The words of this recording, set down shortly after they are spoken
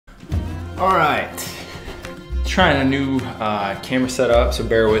All right, trying a new camera setup, so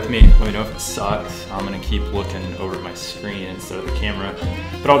bear with me. Let me know if it sucks. I'm gonna keep looking over at my screen instead of the camera,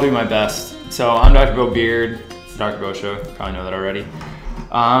 but I'll do my best. So I'm Dr. Beau Beard. It's the Dr. Beau Show. You probably know that already.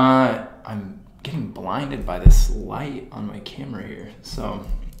 I'm getting blinded by this light on my camera here, so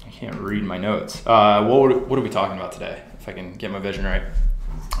I can't read my notes. What are we talking about today? If I can get my vision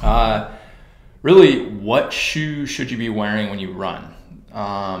right. Really, what shoe should you be wearing when you run?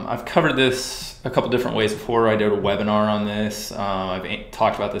 I've covered this a couple different ways before. I did a webinar on this. I've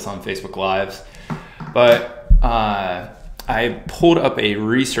talked about this on Facebook Lives, but I pulled up a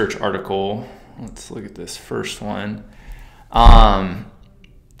research article. Let's look at this first one. And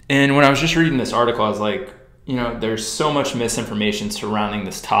when I was just reading this article, I was like, you know, there's so much misinformation surrounding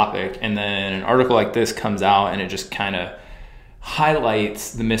this topic, and then an article like this comes out and it just kind of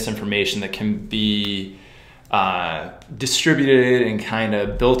highlights the misinformation that can be distributed and kind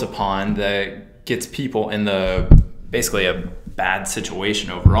of built upon that gets people in basically a bad situation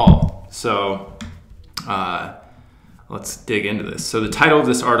overall. So let's dig into this. So the title of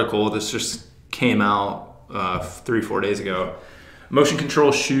this article, this just came out 3-4 days ago. Motion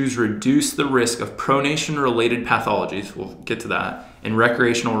control shoes reduce the risk of pronation related pathologies, we'll get to that, in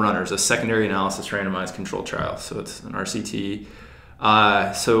recreational runners, a secondary analysis randomized controlled trial. So it's an RCT.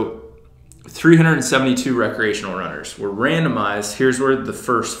 So 372 recreational runners were randomized. Here's where the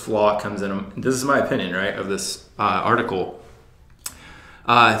first flaw comes in. This is my opinion, right, of this article.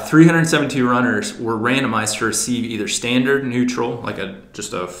 372 runners were randomized to receive either standard, neutral, like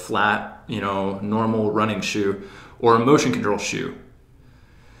just a flat, normal running shoe, or a motion control shoe.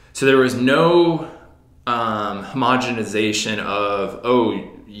 So there was no homogenization of, oh,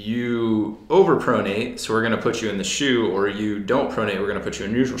 you overpronate, so we're going to put you in the shoe, or you don't pronate, we're going to put you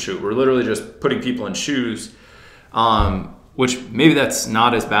in a neutral shoe. We're literally just putting people in shoes, which maybe that's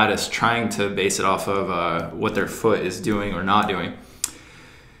not as bad as trying to base it off of what their foot is doing or not doing.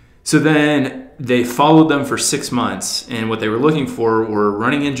 So then they followed them for 6 months, and what they were looking for were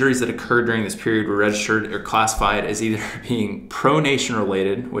running injuries that occurred during this period were registered or classified as either being pronation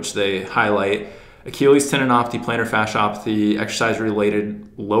related, which they highlight, Achilles tendinopathy, plantar fasciopathy,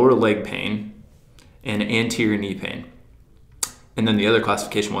 exercise-related lower leg pain, and anterior knee pain. And then the other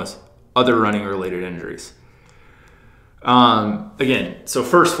classification was other running-related injuries. Again, so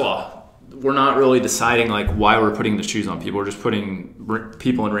first flaw, we're not really deciding like why we're putting the shoes on people. We're just putting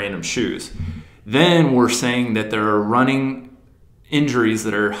people in random shoes. Then we're saying that there are running injuries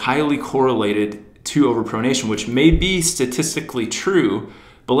that are highly correlated to overpronation, which may be statistically true.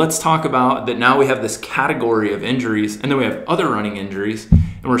 But let's talk about that now we have this category of injuries, and then we have other running injuries,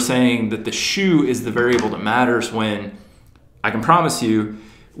 and we're saying that the shoe is the variable that matters, when I can promise you,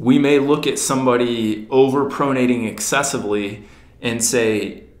 we may look at somebody overpronating excessively and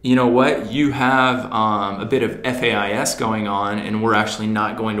say, you know what, you have a bit of FAIS going on, and we're actually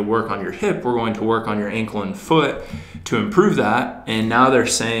not going to work on your hip, we're going to work on your ankle and foot to improve that. And now they're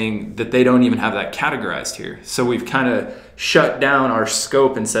saying that they don't even have that categorized here. So we've kind of shut down our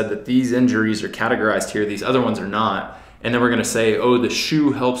scope and said that these injuries are categorized here, these other ones are not. And then we're gonna say, oh, the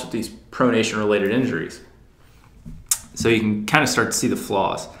shoe helps with these pronation related injuries. So you can kind of start to see the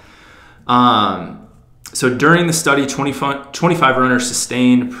flaws. So during the study, 25 runners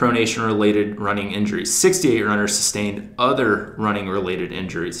sustained pronation related running injuries. 68 runners sustained other running related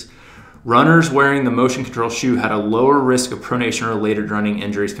injuries. Runners wearing the motion control shoe had a lower risk of pronation related running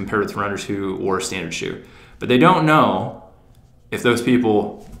injuries compared with runners who wore a standard shoe. But they don't know if those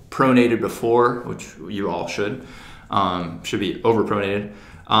people pronated before, which you all should be overpronated,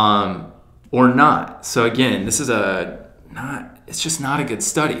 or not. So again, this is it's just not a good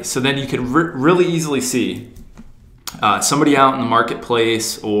study. So then you could really easily see somebody out in the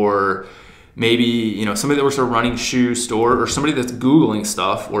marketplace, or maybe somebody that works at a running shoe store, or somebody that's Googling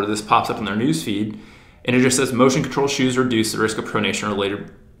stuff, or this pops up in their news feed, and it just says motion control shoes reduce the risk of pronation related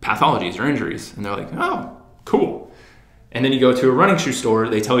pathologies or injuries. And they're like, oh, cool. And then you go to a running shoe store,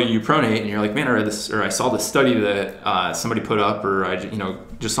 they tell you pronate, and you're like, man, I read this, or I saw this study that somebody put up, or I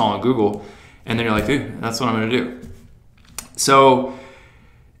just saw on Google, and then you're like, dude, that's what I'm gonna do. So,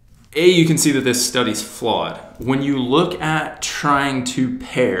 you can see that this study's flawed. When you look at trying to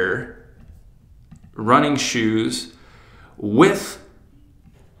pair running shoes with,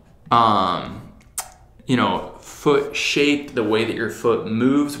 foot shape, the way that your foot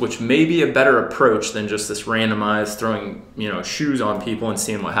moves, which may be a better approach than just this randomized throwing, shoes on people and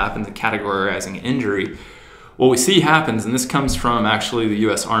seeing what happens and categorizing injury. What we see happens, and this comes from actually the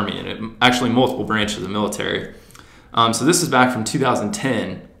US Army, and actually multiple branches of the military. So this is back from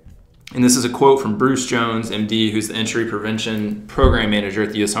 2010. And this is a quote from Bruce Jones, MD, who's the injury prevention program manager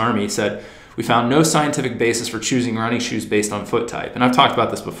at the U.S. Army. He said, "We found no scientific basis for choosing running shoes based on foot type." And I've talked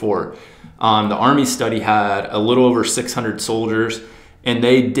about this before. The Army study had a little over 600 soldiers, and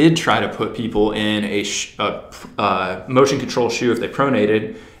they did try to put people in a motion control shoe if they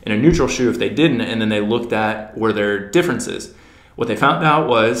pronated, and a neutral shoe if they didn't, and then they looked at were there differences. What they found out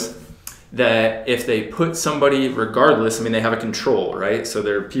was that if they put somebody, regardless, I mean, they have a control, right? So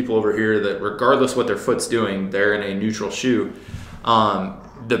there are people over here that regardless what their foot's doing, they're in a neutral shoe.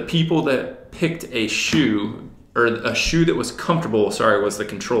 The people that picked a shoe, or a shoe that was comfortable, sorry, was the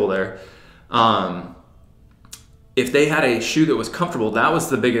control there. If they had a shoe that was comfortable, that was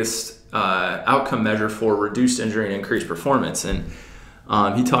the biggest outcome measure for reduced injury and increased performance. And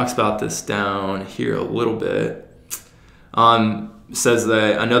he talks about this down here a little bit. Says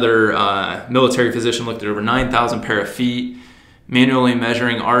that another military physician looked at over 9,000 pair of feet, manually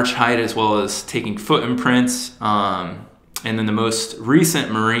measuring arch height as well as taking foot imprints. And then the most recent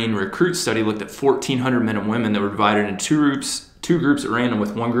Marine recruit study looked at 1,400 men and women that were divided into two groups at random,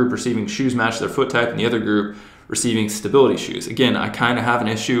 with one group receiving shoes matched to their foot type and the other group receiving stability shoes. Again, I kind of have an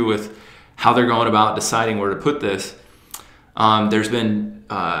issue with how they're going about deciding where to put this. There's been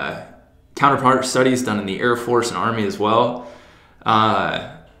counterpart studies done in the Air Force and Army as well.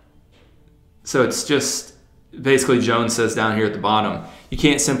 So it's just basically, Jones says down here at the bottom, you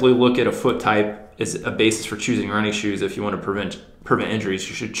can't simply look at a foot type as a basis for choosing running shoes. If you want to prevent injuries,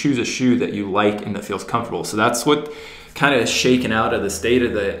 you should choose a shoe that you like and that feels comfortable. So that's what kind of is shaken out of this data,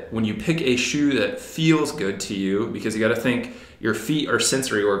 that when you pick a shoe that feels good to you, because you got to think your feet are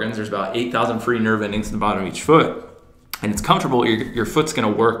sensory organs. There's about 8,000 free nerve endings in the bottom of each foot, and it's comfortable, your foot's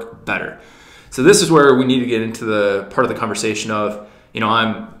going to work better. So this is where we need to get into the part of the conversation of,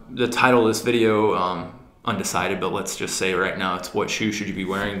 the title of this video, undecided, but let's just say right now it's what shoe should you be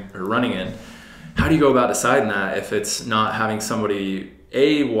wearing or running in. How do you go about deciding that if it's not having somebody,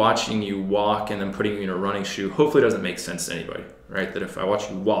 watching you walk and then putting you in a running shoe? Hopefully it doesn't make sense to anybody, right? That if I watch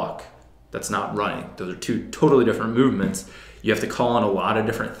you walk, that's not running. Those are two totally different movements. You have to call on a lot of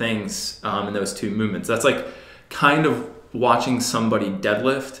different things in those two movements. That's like kind of watching somebody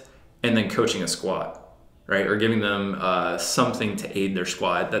deadlift and then coaching a squat, right? Or giving them something to aid their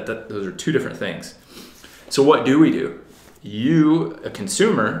squat. Those are two different things. So what do we do? You, a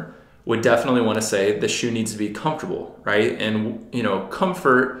consumer, would definitely want to say the shoe needs to be comfortable, right? And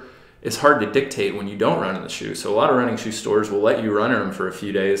comfort is hard to dictate when you don't run in the shoe. So a lot of running shoe stores will let you run in them for a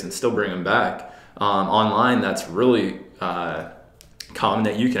few days and still bring them back. Online, that's really common,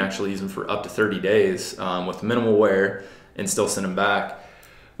 that you can actually use them for up to 30 days with minimal wear and still send them back.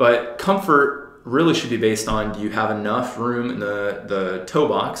 But comfort really should be based on, do you have enough room in the toe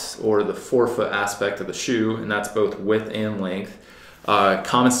box or the forefoot aspect of the shoe, and that's both width and length.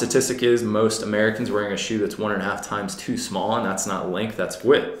 Common statistic is most Americans wearing a shoe that's 1.5 times too small, and that's not length, that's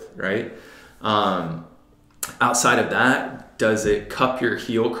width, right? Outside of that, does it cup your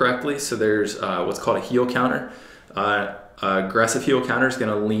heel correctly? So there's what's called a heel counter. Aggressive heel counter is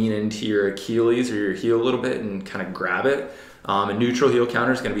going to lean into your Achilles or your heel a little bit and kind of grab it. A neutral heel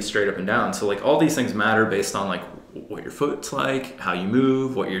counter is going to be straight up and down. So like all these things matter based on like what your foot's like, how you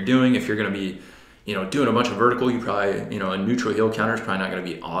move, what you're doing. If you're going to be, doing a bunch of vertical, you probably, a neutral heel counter is probably not going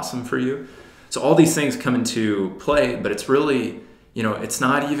to be awesome for you. So all these things come into play, but it's really, it's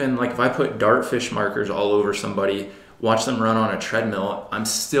not even like if I put dartfish markers all over somebody, watch them run on a treadmill, I'm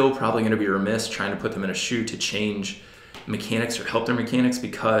still probably going to be remiss trying to put them in a shoe to change mechanics or help their mechanics,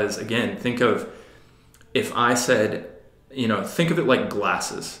 because again, think of, if I said, think of it like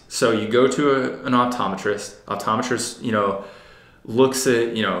glasses. So you go to an optometrist, looks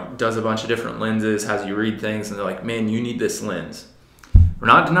at, does a bunch of different lenses, has you read things, and they're like, man, you need this lens. We're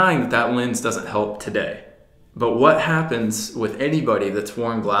not denying that lens doesn't help today. But what happens with anybody that's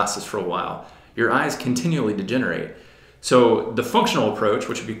worn glasses for a while? Your eyes continually degenerate. So the functional approach,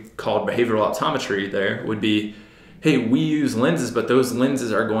 which would be called behavioral optometry there, would be, hey, we use lenses, but those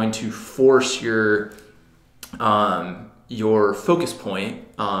lenses are going to force your focus point.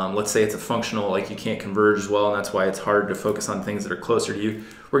 Let's say it's a functional, like you can't converge as well, and that's why it's hard to focus on things that are closer to you.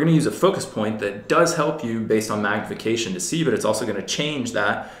 We're going to use a focus point that does help you based on magnification to see, but it's also going to change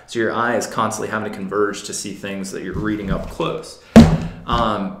that, so your eye is constantly having to converge to see things that you're reading up close.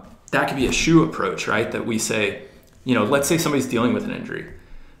 That could be a shoe approach, right? That we say, let's say somebody's dealing with an injury.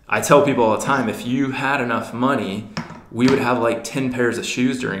 I tell people all the time, if you had enough money, we would have like 10 pairs of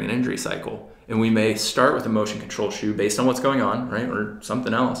shoes during an injury cycle. And we may start with a motion control shoe based on what's going on, right? Or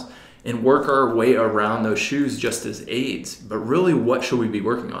something else, and work our way around those shoes just as aids. But really, what should we be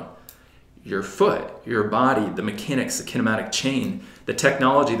working on? your foot, your body, the mechanics, the kinematic chain, the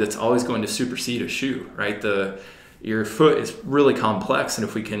technology that's always going to supersede a shoe, right? Your foot is really complex, and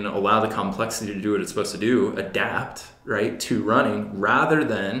if we can allow the complexity to do what it's supposed to do, adapt, right, to running, rather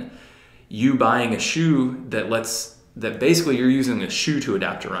than you buying a shoe that basically you're using a shoe to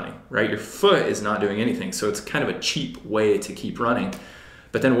adapt to running, right? Your foot is not doing anything, so it's kind of a cheap way to keep running.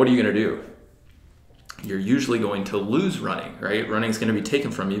 But then what are you going to do? You're usually going to lose running, right? Running is going to be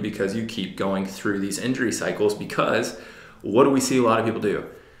taken from you because you keep going through these injury cycles. Because what do we see a lot of people do?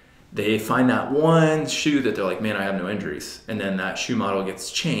 They find that one shoe that they're like, man, I have no injuries. And then that shoe model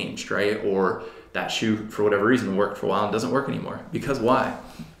gets changed, right? Or that shoe, for whatever reason, worked for a while and doesn't work anymore. Because why?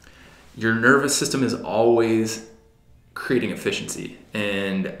 Your nervous system is always creating efficiency,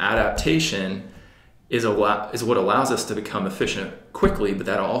 and adaptation is what allows us to become efficient quickly, but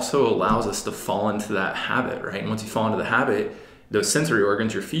that also allows us to fall into that habit, right? And once you fall into the habit, those sensory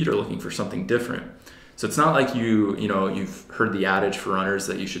organs, your feet, are looking for something different. So it's not like you've heard the adage for runners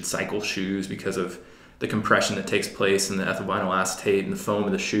that you should cycle shoes because of the compression that takes place and the ethyl vinyl acetate and the foam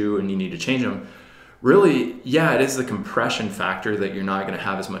of the shoe, and you need to change them. Really, yeah, it is the compression factor that you're not going to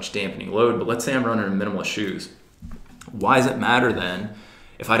have as much dampening load. But let's say I'm running in minimalist shoes. Why does it matter then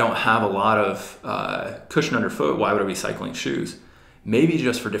if I don't have a lot of cushion underfoot? Why would I be cycling shoes? Maybe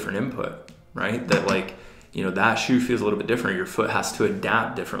just for different input, right? That that shoe feels a little bit different. Your foot has to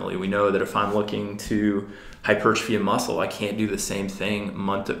adapt differently. We know that if I'm looking to hypertrophy of muscle, I can't do the same thing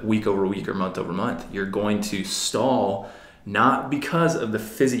week over week or month over month. You're going to stall, not because of the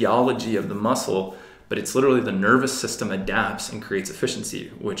physiology of the muscle, but it's literally the nervous system adapts and creates efficiency,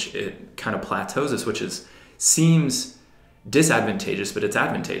 which it kind of plateaus us, which seems disadvantageous, but it's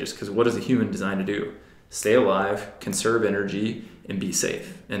advantageous, because what is a human designed to do? Stay alive, conserve energy, and be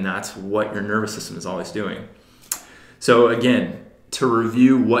safe. And that's what your nervous system is always doing. So again, to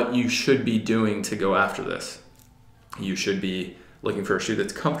review what you should be doing to go after this, you should be looking for a shoe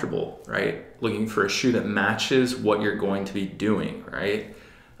that's comfortable, right? Looking for a shoe that matches what you're going to be doing, right?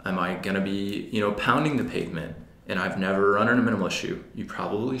 Am I going to be, pounding the pavement and I've never run in a minimalist shoe? You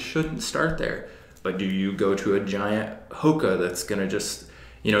probably shouldn't start there. But do you go to a giant Hoka that's going to just,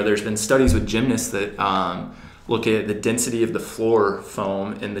 there's been studies with gymnasts that look at the density of the floor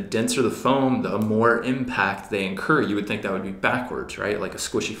foam, and the denser the foam, the more impact they incur. You would think that would be backwards, right? Like a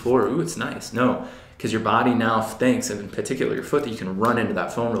squishy floor, ooh, it's nice. No, because your body now thinks, and in particular your foot, that you can run into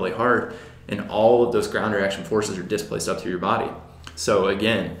that foam really hard, and all of those ground reaction forces are displaced up through your body. So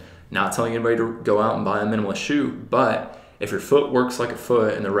again, not telling anybody to go out and buy a minimalist shoe, but if your foot works like a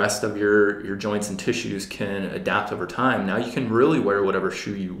foot and the rest of your joints and tissues can adapt over time, now you can really wear whatever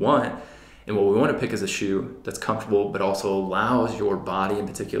shoe you want. And what we want to pick is a shoe that's comfortable, but also allows your body, in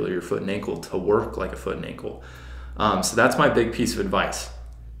particular your foot and ankle, to work like a foot and ankle. So that's my big piece of advice.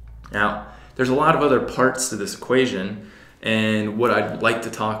 Now, there's a lot of other parts to this equation, and what I'd like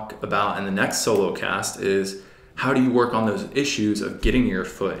to talk about in the next solo cast is how do you work on those issues of getting your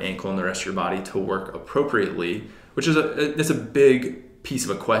foot, ankle, and the rest of your body to work appropriately, which is it's a big piece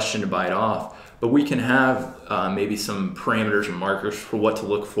of a question to bite off. But we can have maybe some parameters and markers for what to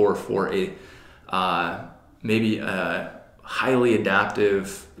look for maybe a highly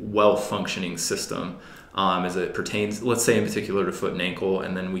adaptive, well-functioning system as it pertains, let's say in particular to foot and ankle,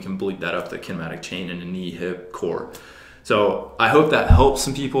 and then we can bleed that up the kinematic chain into knee, hip, core. So I hope that helps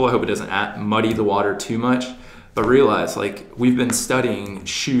some people. I hope it doesn't muddy the water too much. But realize, we've been studying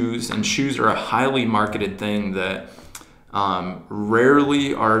shoes, and shoes are a highly marketed thing that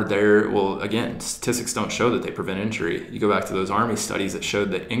rarely are there. Well, again, statistics don't show that they prevent injury. You go back to those Army studies that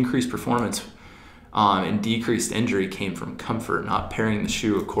showed that increased performance and decreased injury came from comfort, not pairing the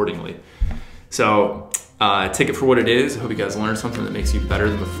shoe accordingly. So take it for what it is. I hope you guys learned something that makes you better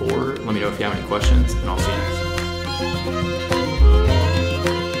than before. Let me know if you have any questions, and I'll see you next time.